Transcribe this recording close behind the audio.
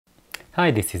Hi,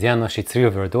 this is János, it's Real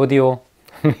World Audio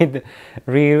with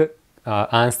real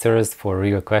answers for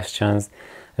real questions.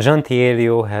 Jean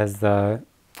Elio has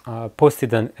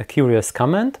posted a curious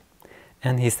comment,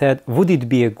 and he said, would it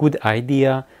be a good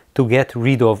idea to get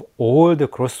rid of all the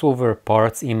crossover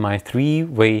parts in my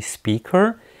three-way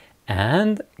speaker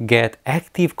and get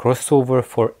active crossover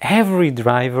for every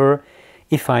driver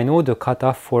if I know the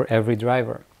cutoff for every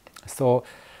driver? So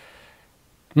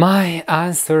my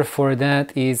answer for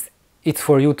that is, it's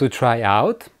for you to try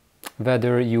out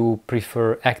whether you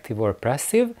prefer active or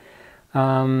passive.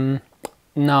 Now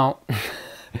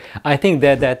I think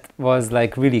that was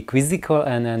like really quizzical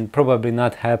and probably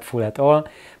not helpful at all,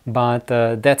 but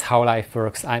that's how life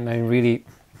works. I mean, really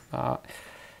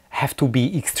have to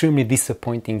be extremely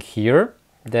disappointing here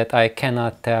that I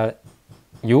cannot tell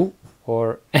you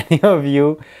or any of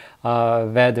you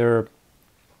whether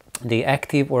the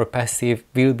active or passive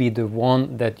will be the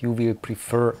one that you will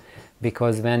prefer,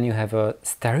 because when you have a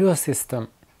stereo system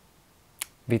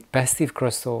with passive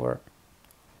crossover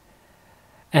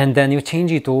and then you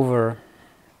change it over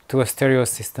to a stereo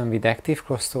system with active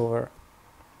crossover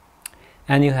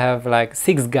and you have like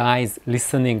 6 guys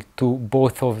listening to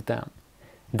both of them,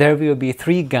 there will be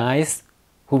 3 guys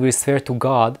who will swear to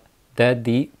God that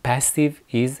the passive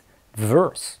is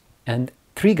worse, and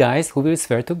 3 guys who will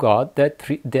swear to God that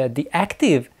the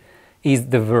active is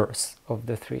the worse of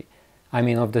the 3. I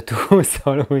mean, of the 2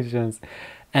 solutions.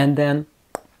 And then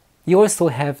you also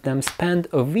have them spend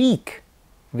a week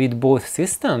with both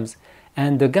systems,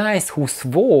 and the guys who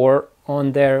swore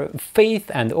on their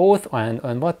faith and oath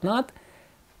and whatnot,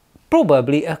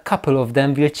 probably a couple of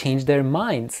them will change their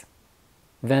minds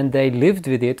when they lived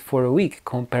with it for a week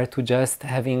compared to just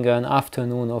having an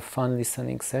afternoon of fun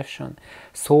listening session.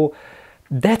 So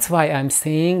that's why I'm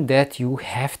saying that you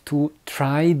have to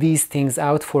try these things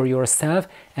out for yourself,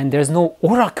 and there's no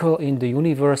oracle in the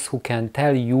universe who can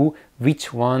tell you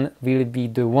which one will be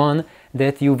the one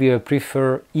that you will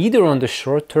prefer either on the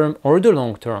short term or the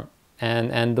long term,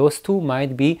 and those two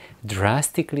might be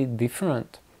drastically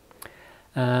different.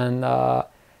 And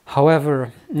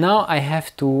however, now I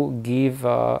have to give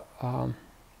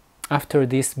after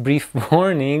this brief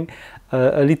warning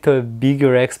a little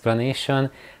bigger explanation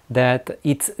that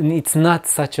it's not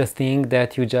such a thing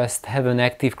that you just have an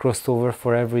active crossover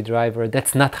for every driver.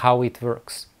 That's not how it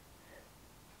works.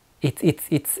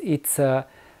 It's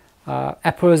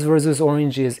apples versus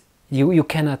oranges. You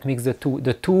cannot mix the two.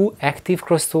 The two, active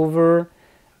crossover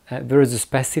versus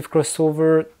passive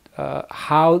crossover,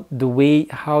 how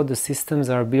the systems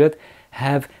are built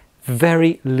have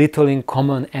very little in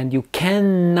common, and you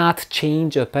cannot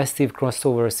change a passive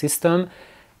crossover system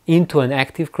into an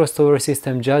active crossover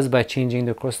system just by changing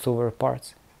the crossover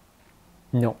parts.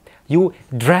 No, you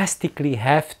drastically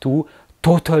have to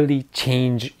totally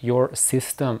change your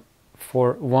system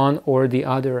for one or the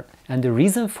other, and the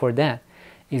reason for that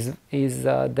is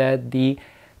that the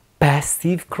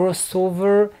passive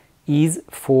crossover is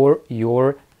for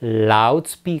your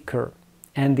loudspeaker,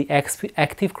 and the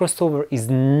active crossover is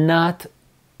not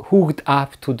hooked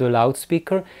up to the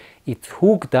loudspeaker. It's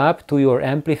hooked up to your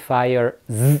amplifier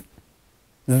Z,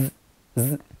 Z,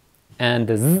 Z, and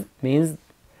the Z means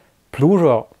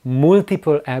plural,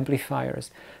 multiple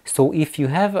amplifiers. So if you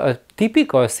have a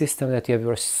typical system that you have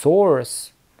your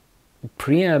source,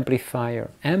 preamplifier,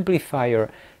 amplifier,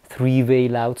 3-way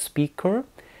loudspeaker,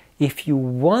 if you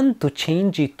want to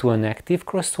change it to an active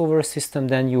crossover system,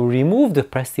 then you remove the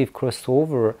passive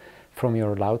crossover from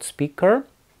your loudspeaker,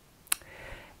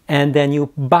 and then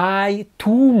you buy 2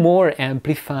 more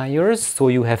amplifiers, so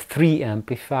you have 3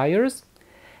 amplifiers,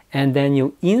 and then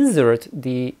you insert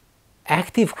the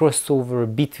active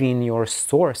crossover between your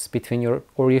source,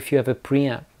 or if you have a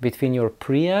preamp, between your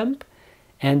preamp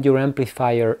and your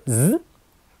amplifier Z,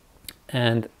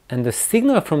 and the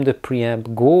signal from the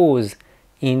preamp goes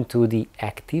into the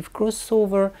active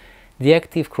crossover. The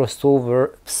active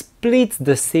crossover splits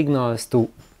the signals to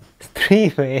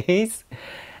 3 ways,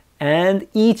 and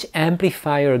each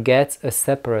amplifier gets a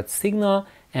separate signal,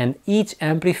 and each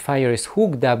amplifier is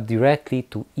hooked up directly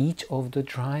to each of the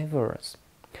drivers.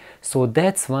 So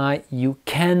that's why you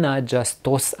cannot just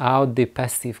toss out the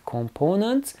passive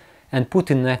components and put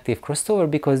in an active crossover,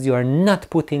 because you are not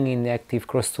putting in the active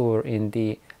crossover in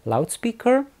the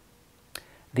loudspeaker.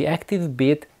 The active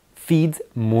bit feeds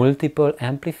multiple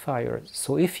amplifiers.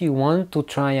 So if you want to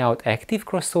try out active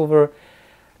crossover,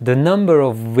 the number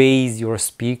of ways your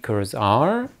speakers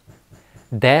are,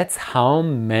 that's how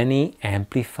many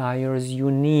amplifiers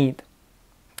you need.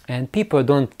 And people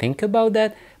don't think about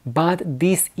that, but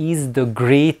this is the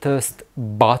greatest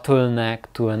bottleneck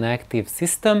to an active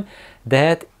system,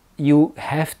 that you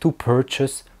have to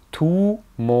purchase 2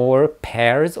 more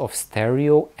pairs of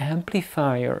stereo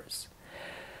amplifiers.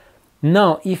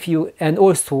 Now, if you, and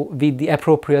also with the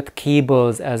appropriate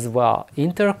cables as well,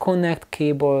 interconnect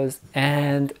cables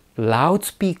and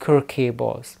loudspeaker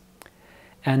cables.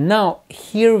 And now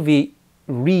here we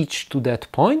reach to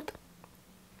that point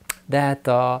that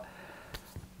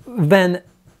when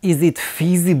is it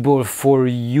feasible for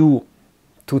you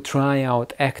to try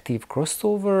out active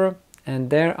crossover? And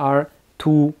there are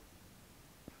 2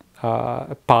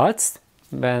 parts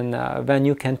when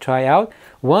you can try out.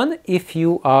 One, if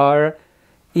you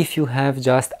have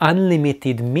just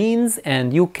unlimited means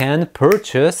and you can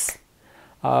purchase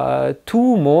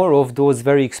 2 more of those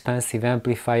very expensive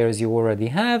amplifiers you already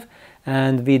have,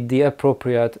 and with the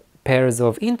appropriate pairs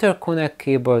of interconnect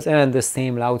cables and the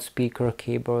same loudspeaker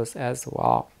cables as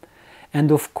well.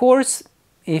 And of course,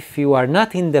 if you are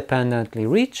not independently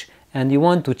rich and you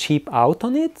want to cheap out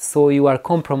on it, so you are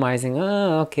compromising,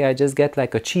 okay, I just get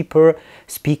like a cheaper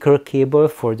speaker cable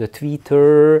for the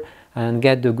tweeter and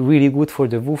get the really good for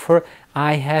the woofer,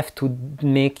 I have to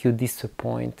make you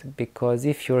disappoint, because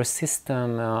if your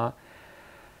system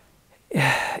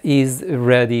is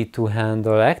ready to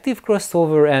handle active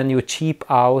crossover and you cheap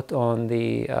out on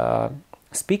the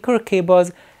speaker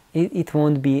cables, it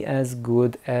won't be as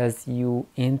good as you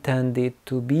intended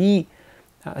to be.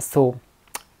 So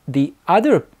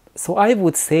I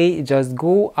would say just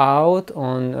go out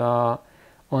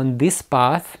on this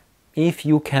path if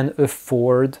you can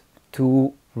afford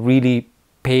to really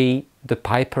pay the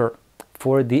piper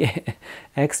for the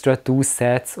extra 2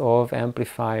 sets of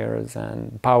amplifiers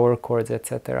and power cords,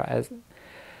 etc. As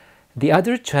the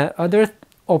other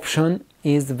option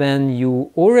is when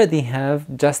you already have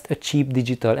just a cheap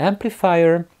digital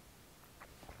amplifier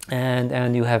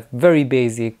and you have very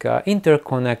basic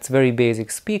interconnects, very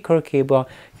basic speaker cable.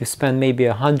 You spend maybe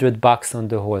 $100 on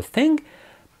the whole thing.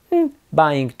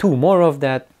 Buying 2 more of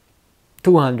that,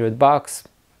 $200,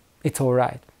 it's all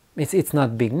right. It's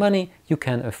not big money, you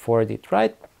can afford it,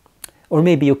 right? Or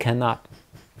maybe you cannot.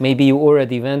 Maybe you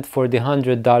already went for the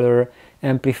 $100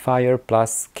 amplifier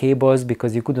plus cables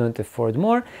because you couldn't afford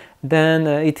more. Then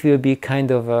it will be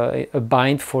kind of a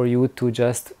bind for you to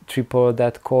just triple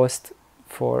that cost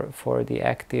for the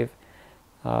active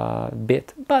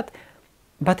bit. But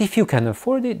if you can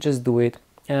afford it, just do it.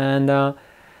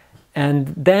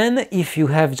 And then if you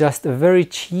have just a very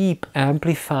cheap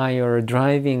amplifier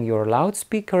driving your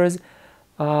loudspeakers,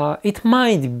 it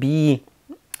might be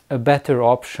a better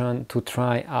option to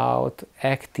try out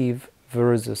active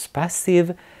versus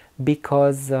passive,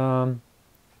 because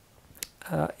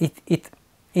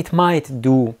it might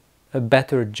do a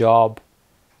better job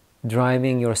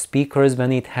driving your speakers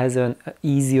when it has an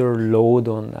easier load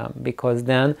on them, because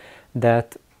then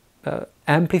that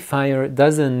amplifier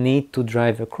doesn't need to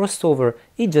drive a crossover,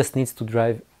 it just needs to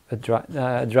drive a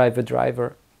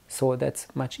driver, so that's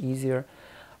much easier.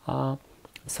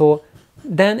 So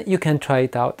then you can try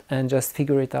it out and just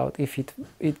figure it out if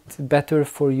it's better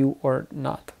for you or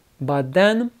not. But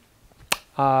then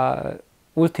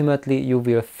ultimately you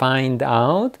will find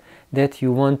out that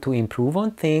you want to improve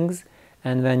on things,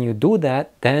 and when you do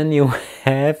that, then you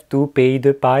have to pay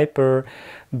the piper,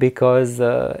 because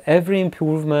every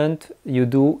improvement you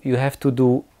do, you have to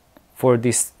do for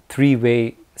this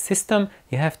 3-way system,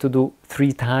 you have to do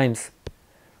 3 times.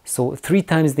 So 3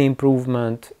 times the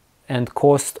improvement and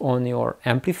cost on your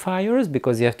amplifiers,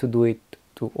 because you have to do it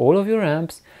to all of your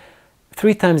amps.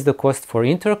 3 times the cost for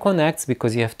interconnects,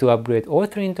 because you have to upgrade all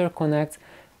 3 interconnects.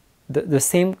 The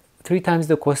same 3 times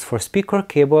the cost for speaker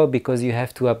cable, because you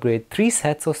have to upgrade 3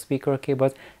 sets of speaker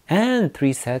cables and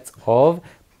 3 sets of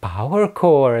power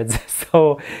cords.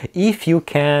 So if you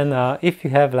can, if you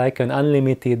have like an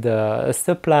unlimited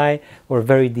supply or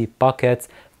very deep pockets,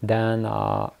 then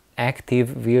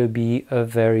active will be a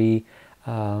very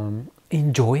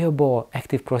enjoyable,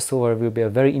 active crossover will be a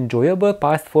very enjoyable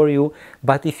path for you.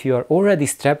 But if you are already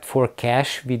strapped for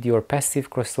cash with your passive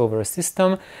crossover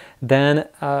system, then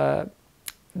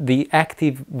the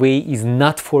active way is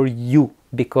not for you,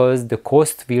 because the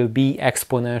cost will be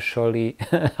exponentially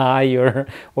higher,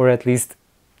 or at least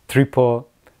triple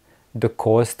the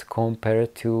cost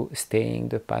compared to staying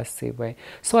the passive way.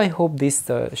 So I hope this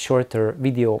shorter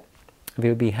video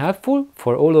will be helpful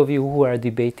for all of you who are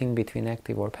debating between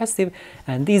active or passive,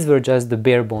 and these were just the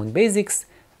bare bone basics,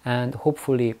 and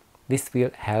hopefully this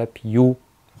will help you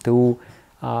to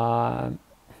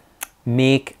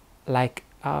make like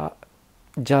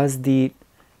just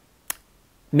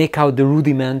make out the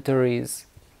rudimentaries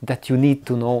that you need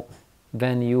to know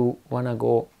when you want to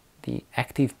go the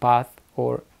active path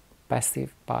or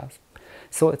passive path.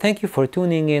 So thank you for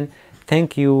tuning in.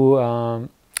 Thank you,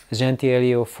 Genti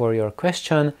Elio, for your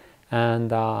question.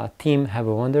 And team, have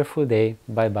a wonderful day.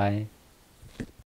 Bye bye.